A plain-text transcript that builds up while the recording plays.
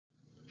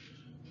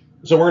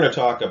So we're going to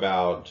talk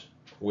about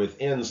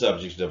within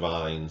subject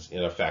designs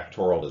in a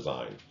factorial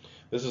design.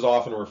 This is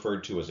often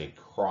referred to as a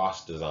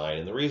cross design,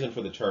 and the reason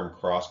for the term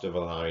cross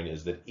design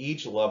is that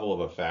each level of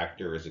a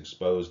factor is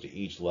exposed to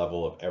each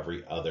level of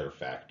every other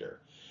factor.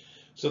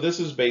 So this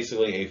is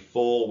basically a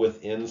full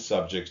within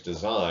subjects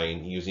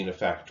design using a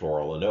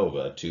factorial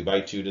ANOVA, 2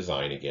 by 2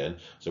 design again.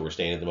 So we're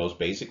staying at the most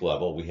basic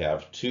level. We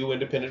have two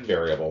independent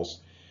variables,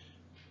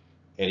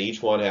 and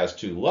each one has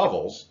two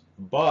levels,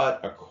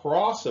 but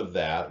across of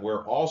that,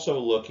 we're also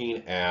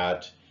looking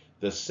at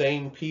the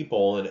same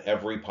people in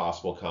every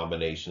possible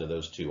combination of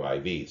those two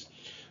IVs.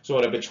 So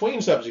in a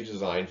between subject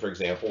design, for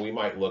example, we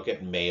might look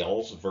at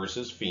males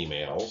versus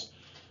females,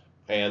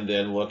 and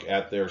then look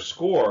at their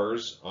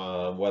scores,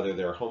 whether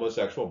they're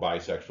homosexual,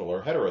 bisexual,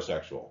 or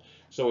heterosexual.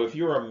 So if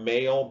you're a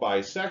male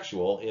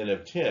bisexual, N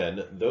of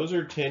 10, those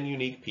are 10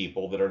 unique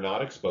people that are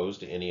not exposed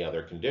to any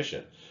other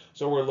condition.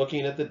 So we're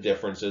looking at the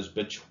differences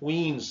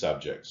between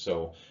subjects.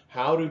 So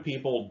how do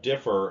people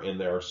differ in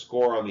their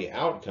score on the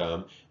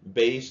outcome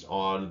based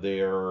on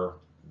their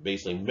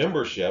basically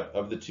membership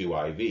of the two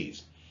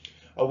IVs?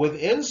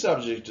 Within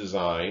subject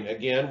design,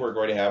 again, we're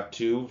going to have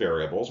two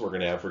variables. We're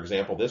going to have, for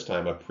example, this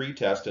time a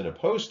pre-test and a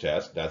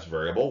post-test. That's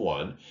variable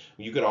 1.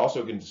 You could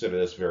also consider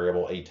this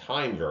variable a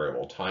time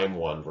variable, time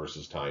 1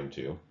 versus time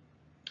 2.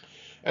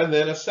 And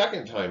then a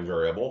second time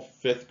variable,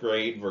 5th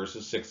grade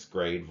versus 6th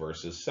grade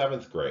versus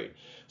 7th grade.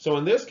 So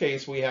in this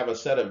case, we have a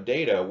set of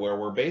data where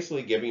we're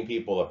basically giving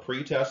people a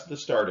pre-test at the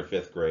start of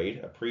 5th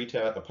grade,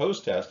 a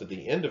post-test at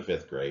the end of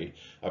 5th grade,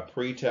 a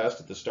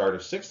pre-test at the start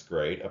of 6th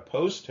grade, a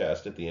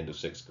post-test at the end of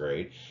 6th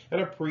grade, and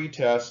a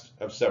pre-test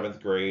of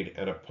 7th grade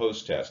and a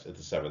post-test at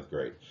the 7th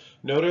grade.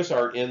 Notice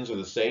our N's are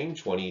the same,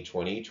 20,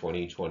 20,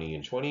 20, 20,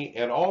 and 20,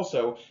 and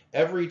also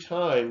every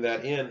time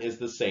that N is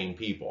the same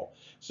people.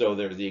 So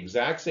they're the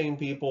exact same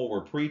people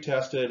were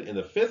pre-tested in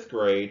the 5th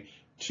grade.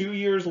 2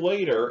 years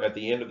later, at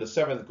the end of the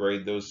 7th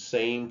grade, those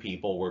same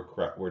people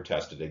were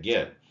tested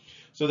again.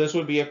 So this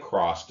would be a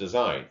cross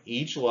design.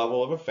 Each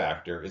level of a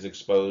factor is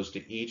exposed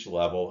to each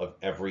level of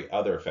every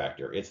other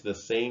factor. It's the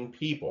same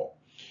people.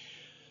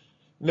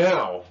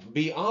 Now,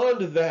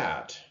 beyond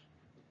that,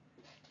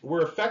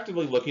 we're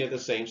effectively looking at the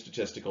same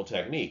statistical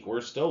technique.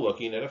 We're still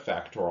looking at a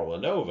factorial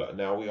ANOVA.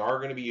 Now, we are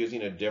going to be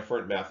using a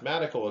different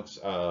mathematical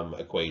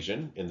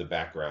equation in the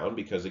background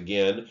because,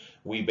 again,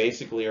 we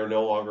basically are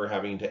no longer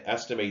having to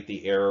estimate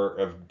the error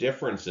of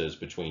differences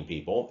between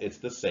people. It's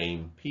the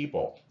same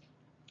people.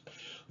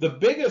 The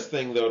biggest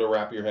thing, though, to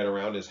wrap your head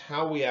around is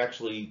how we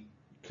actually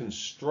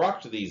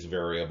construct these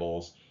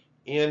variables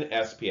in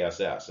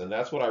SPSS, and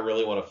that's what I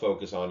really want to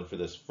focus on for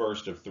this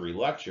first of 3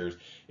 lectures,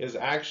 is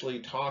actually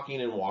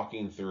talking and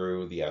walking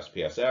through the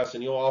SPSS,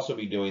 and you'll also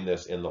be doing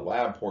this in the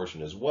lab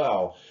portion as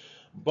well.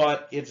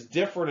 But it's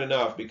different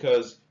enough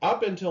because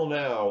up until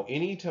now,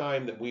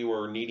 anytime that we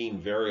were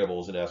needing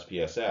variables in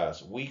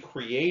SPSS, we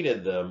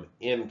created them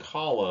in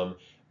column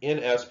in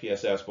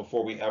SPSS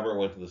before we ever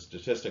went to the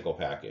statistical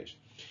package.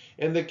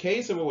 In the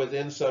case of a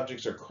within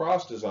subjects or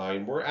cross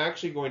design, we're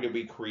actually going to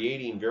be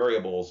creating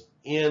variables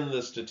in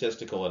the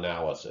statistical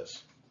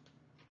analysis.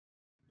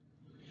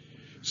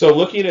 So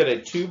looking at a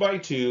 2 by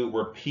 2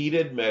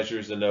 repeated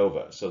measures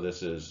ANOVA. So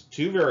this is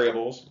 2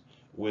 variables,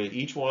 with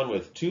each one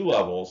with 2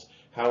 levels.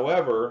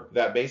 However,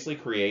 that basically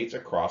creates a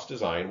cross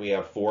design. We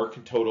have 4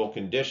 total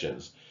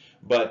conditions,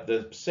 but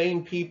the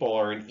same people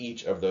are in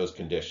each of those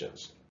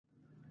conditions.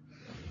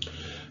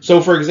 So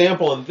for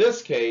example, in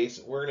this case,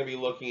 we're going to be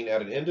looking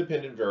at an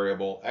independent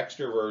variable,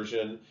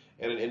 extroversion,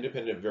 and an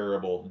independent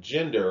variable,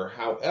 gender.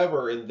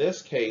 However, in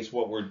this case,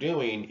 what we're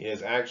doing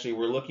is actually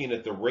we're looking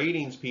at the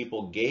ratings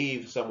people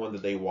gave someone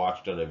that they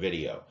watched on a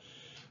video.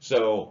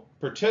 So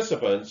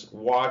participants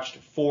watched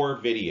 4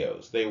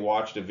 videos. They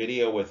watched a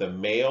video with a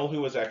male who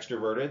was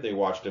extroverted. They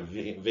watched a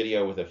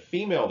video with a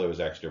female that was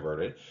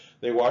extroverted.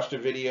 They watched a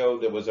video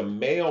that was a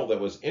male that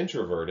was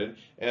introverted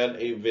and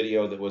a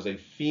video that was a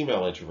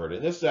female introverted.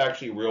 And this is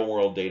actually real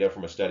world data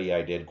from a study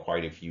I did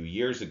quite a few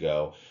years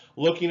ago,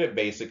 looking at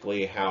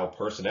basically how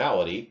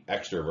personality,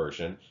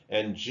 extroversion,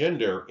 and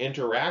gender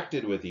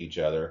interacted with each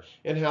other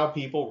and how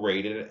people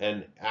rated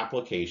an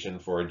application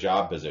for a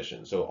job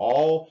position. So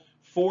all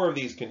 4 of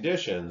these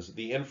conditions,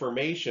 the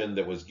information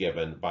that was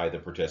given by the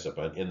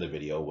participant in the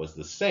video was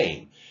the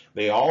same.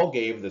 They all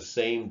gave the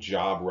same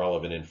job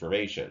relevant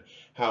information.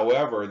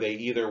 However, they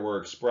either were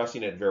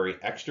expressing it very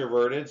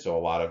extroverted, so a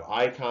lot of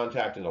eye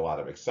contact and a lot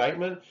of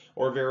excitement,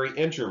 or very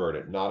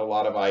introverted, not a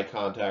lot of eye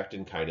contact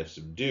and kind of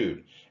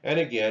subdued. And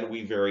again,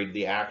 we varied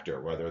the actor,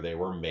 whether they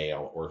were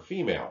male or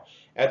female.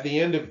 At the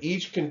end of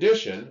each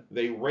condition,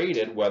 they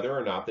rated whether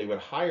or not they would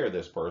hire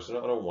this person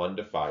on a 1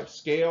 to 5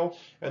 scale,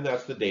 and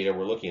that's the data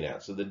we're looking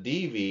at. So the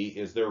DV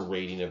is their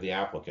rating of the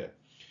applicant.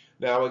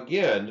 Now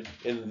again,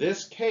 in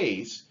this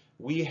case,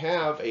 we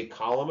have a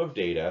column of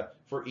data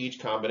for each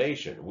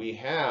combination. We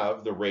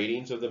have the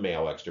ratings of the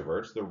male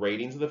extroverts, the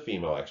ratings of the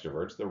female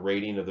extroverts, the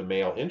rating of the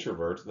male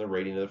introverts, and the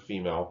rating of the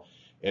female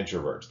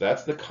introverts.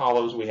 That's the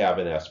columns we have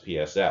in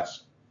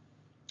SPSS.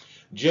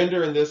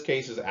 Gender in this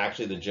case is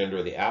actually the gender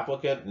of the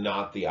applicant,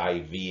 not the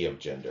IV of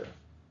gender.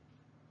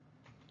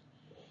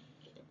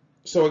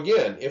 So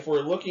again, if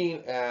we're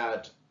looking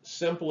at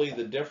simply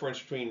the difference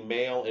between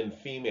male and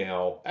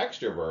female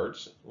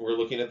extroverts, we're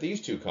looking at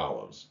these two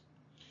columns.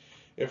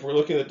 If we're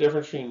looking at the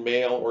difference between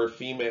male or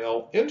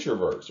female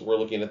introverts, we're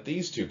looking at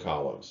these two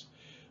columns.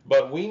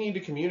 But we need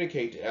to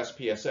communicate to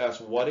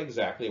SPSS what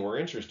exactly we're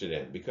interested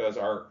in, because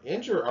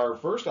our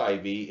first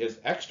IV is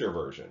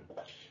extroversion.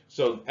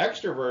 So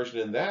extroversion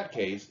in that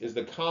case is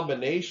the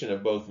combination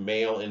of both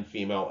male and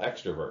female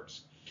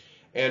extroverts.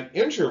 And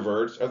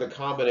introverts are the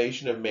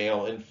combination of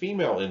male and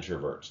female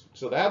introverts.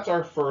 So that's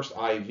our first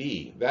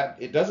IV. That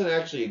it doesn't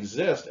actually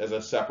exist as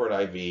a separate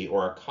IV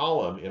or a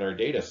column in our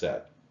data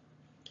set.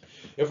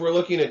 If we're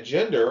looking at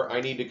gender,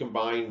 I need to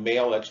combine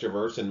male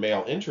extroverts and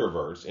male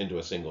introverts into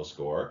a single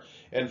score,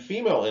 and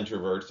female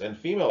introverts and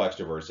female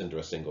extroverts into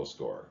a single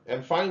score.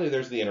 And finally,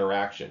 there's the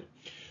interaction.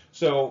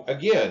 So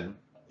again,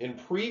 in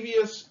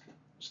previous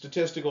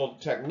statistical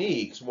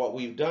techniques, what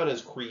we've done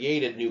is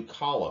created new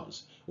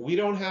columns. We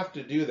don't have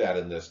to do that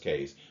in this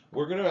case.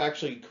 We're going to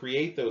actually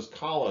create those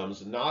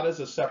columns not as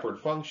a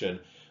separate function,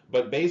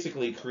 but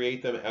basically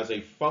create them as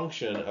a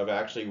function of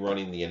actually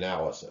running the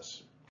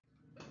analysis.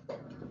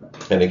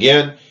 And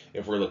again,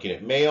 if we're looking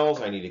at males,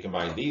 I need to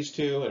combine these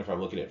two, and if I'm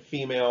looking at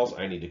females,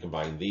 I need to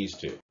combine these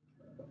two.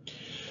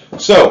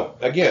 So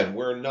again,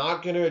 we're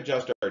not going to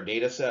adjust our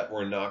data set.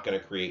 We're not going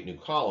to create new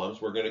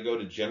columns. We're going to go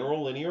to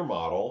General Linear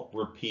Model,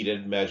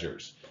 Repeated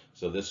Measures.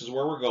 So this is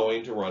where we're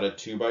going to run a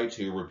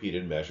 2x2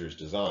 repeated measures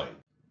design.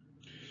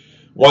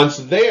 Once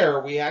there,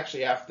 we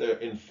actually have to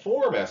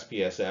inform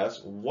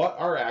SPSS what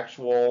our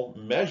actual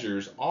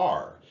measures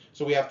are.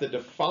 So we have to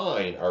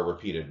define our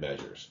repeated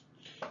measures.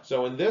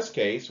 So in this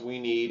case, we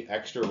need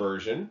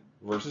extroversion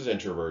versus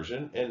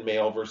introversion and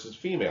male versus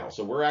female.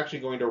 So we're actually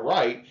going to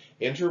write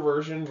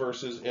introversion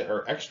versus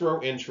or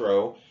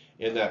extro-intro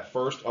in that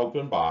first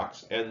open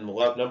box and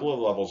number of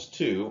levels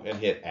 2 and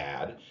hit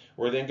add.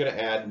 We're then going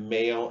to add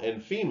male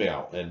and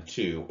female and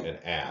 2 and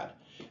add.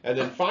 And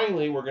then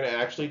finally, we're going to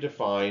actually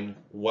define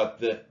what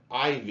the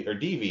IV or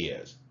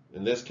DV is.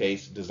 In this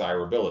case,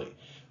 desirability.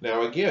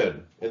 Now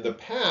again, in the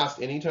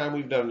past, anytime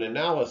we've done an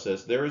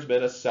analysis, there has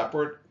been a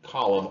separate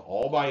column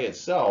all by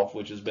itself,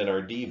 which has been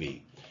our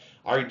DV.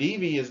 Our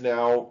DV is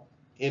now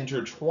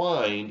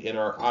intertwined in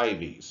our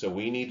IV, so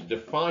we need to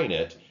define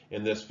it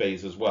in this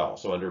phase as well.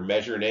 So under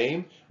measure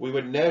name, we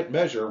would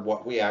measure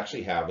what we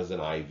actually have as an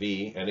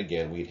IV, and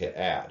again, we'd hit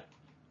add.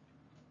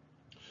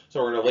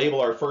 So we're going to label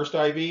our first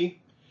IV.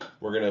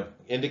 We're going to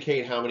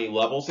indicate how many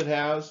levels it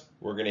has.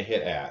 We're going to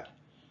hit add.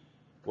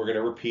 We're going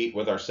to repeat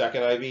with our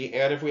second IV,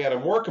 and if we had a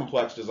more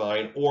complex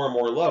design or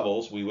more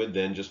levels, we would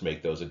then just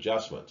make those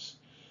adjustments.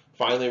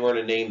 Finally, we're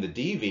going to name the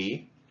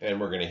DV,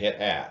 and we're going to hit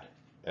add,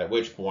 at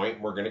which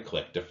point we're going to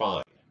click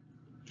define.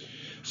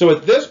 So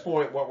at this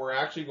point, what we're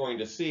actually going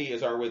to see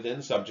is our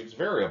within subjects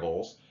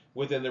variables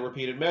within the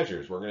repeated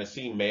measures. We're going to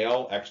see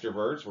male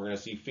extroverts, we're going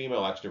to see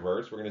female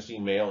extroverts, we're going to see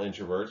male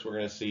introverts, we're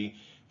going to see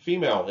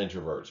female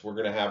introverts. We're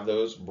going to have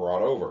those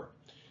brought over.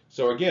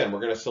 So again, we're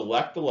going to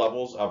select the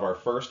levels of our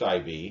first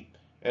IV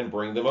and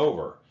bring them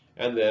over,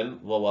 and then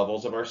the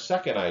levels of our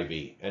second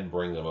IV and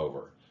bring them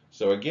over.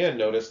 So again,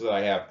 notice that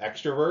I have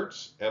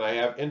extroverts and I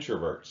have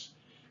introverts.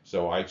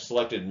 So I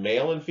selected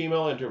male and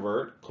female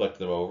introvert, clicked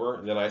them over,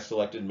 and then I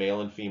selected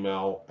male and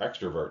female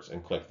extroverts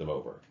and clicked them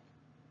over.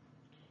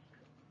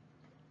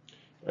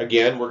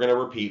 Again, we're going to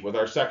repeat with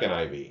our second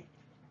IV.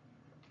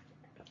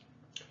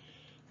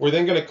 We're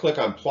then going to click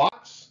on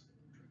plots.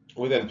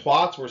 Within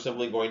plots, we're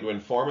simply going to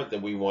inform it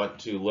that we want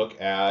to look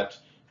at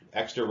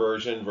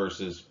extroversion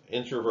versus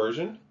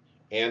introversion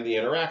and the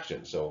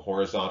interaction. So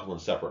horizontal and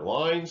separate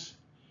lines.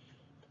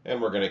 And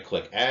we're going to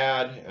click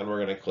add, and we're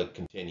going to click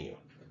continue.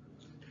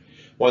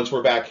 Once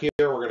we're back here,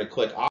 we're going to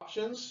click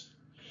options.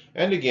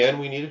 And again,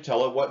 we need to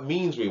tell it what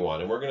means we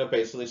want. And we're going to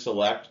basically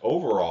select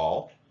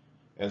overall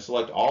and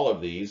select all of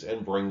these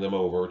and bring them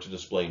over to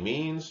display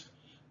means.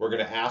 We're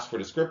going to ask for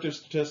descriptive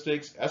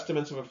statistics,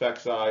 estimates of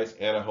effect size,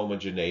 and a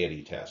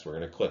homogeneity test. We're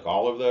going to click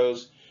all of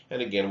those.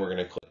 And again, we're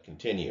going to click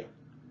continue.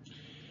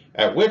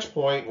 At which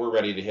point we're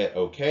ready to hit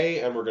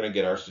OK, and we're going to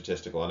get our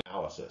statistical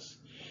analysis.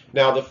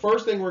 Now, the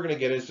first thing we're going to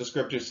get is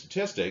descriptive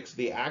statistics,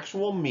 the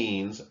actual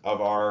means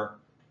of our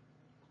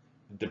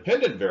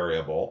dependent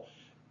variable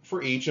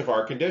for each of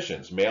our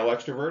conditions: male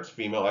extroverts,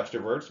 female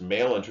extroverts,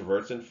 male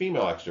introverts, and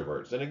female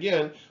extroverts. And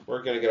again,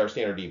 we're going to get our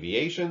standard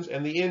deviations,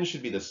 and the n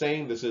should be the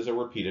same. This is a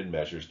repeated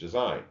measures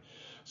design.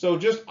 So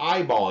just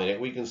eyeballing it,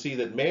 we can see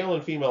that male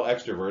and female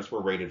extroverts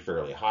were rated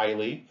fairly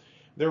highly.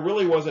 There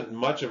really wasn't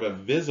much of a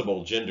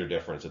visible gender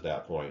difference at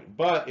that point.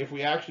 But if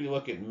we actually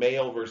look at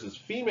male versus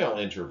female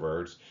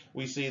introverts,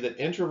 we see that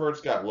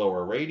introverts got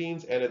lower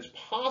ratings, and it's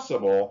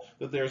possible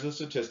that there's a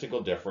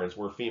statistical difference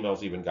where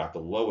females even got the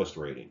lowest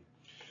rating.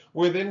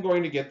 We're then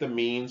going to get the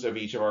means of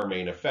each of our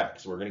main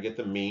effects. We're going to get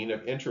the mean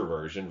of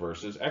introversion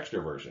versus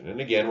extroversion.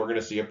 And again, we're going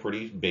to see a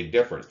pretty big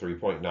difference,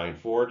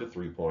 3.94 to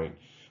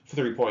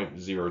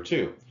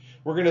 3.02.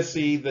 we're going to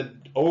see the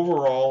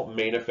overall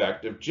main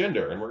effect of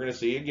gender. And we're going to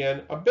see,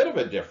 again, a bit of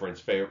a difference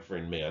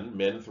favoring men.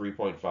 Men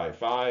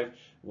 3.55,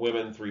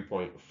 women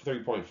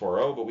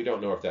 3.40, but we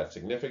don't know if that's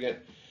significant.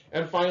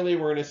 And finally,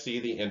 we're going to see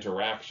the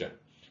interaction.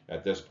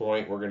 At this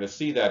point, we're going to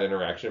see that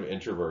interaction of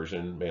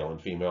introversion, male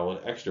and female, and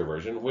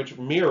extroversion, which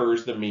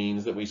mirrors the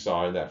means that we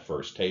saw in that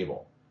first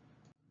table.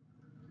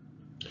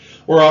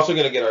 We're also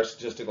going to get our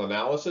statistical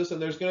analysis,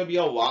 and there's going to be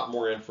a lot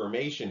more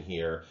information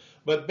here.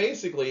 But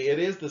basically, it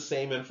is the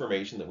same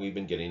information that we've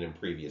been getting in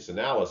previous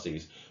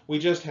analyses. We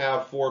just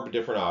have 4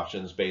 different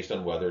options based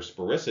on whether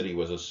sporicity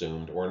was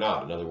assumed or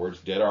not. In other words,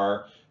 did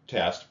our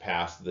test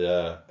pass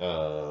the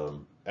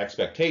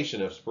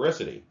expectation of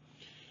sporicity?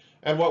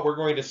 And what we're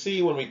going to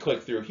see when we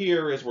click through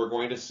here is we're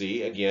going to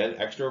see, again,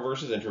 extro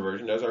versus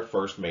introversion as our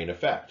first main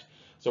effect.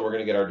 So we're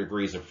going to get our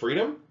degrees of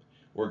freedom.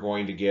 We're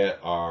going to get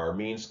our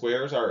mean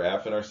squares, our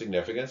F, and our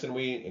significance, and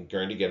we're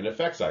going to get an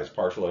effect size,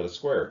 partial eta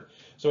squared.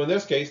 So in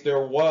this case,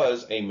 there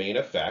was a main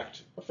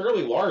effect, a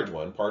fairly large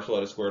one, partial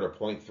eta squared of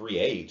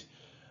 0.38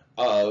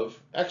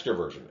 of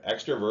extroversion.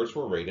 Extroverts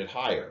were rated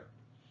higher.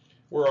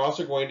 We're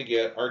also going to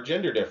get our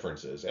gender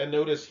differences, and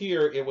notice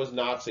here it was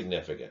not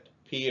significant,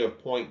 P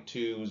of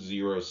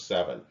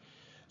 0.207.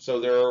 So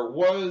there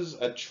was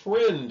a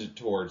trend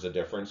towards a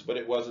difference, but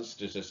it wasn't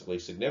statistically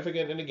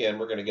significant. And again,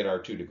 we're going to get our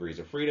 2 degrees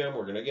of freedom,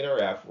 we're going to get our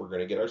F, we're going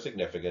to get our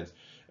significance,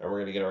 and we're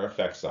going to get our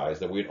effect size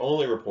that we'd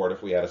only report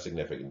if we had a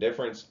significant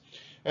difference.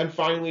 And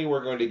finally,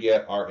 we're going to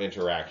get our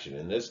interaction.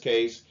 In this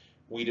case,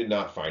 we did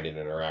not find an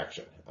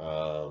interaction.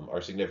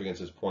 Our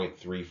significance is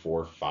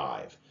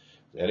 0.345.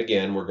 And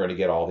again, we're going to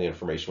get all the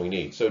information we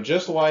need. So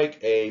just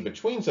like a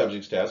between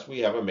subjects test, we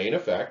have a main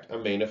effect,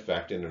 and an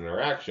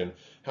interaction.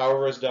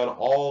 However, it's done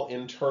all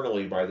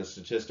internally by the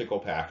statistical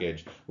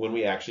package when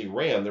we actually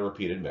ran the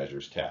repeated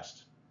measures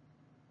test.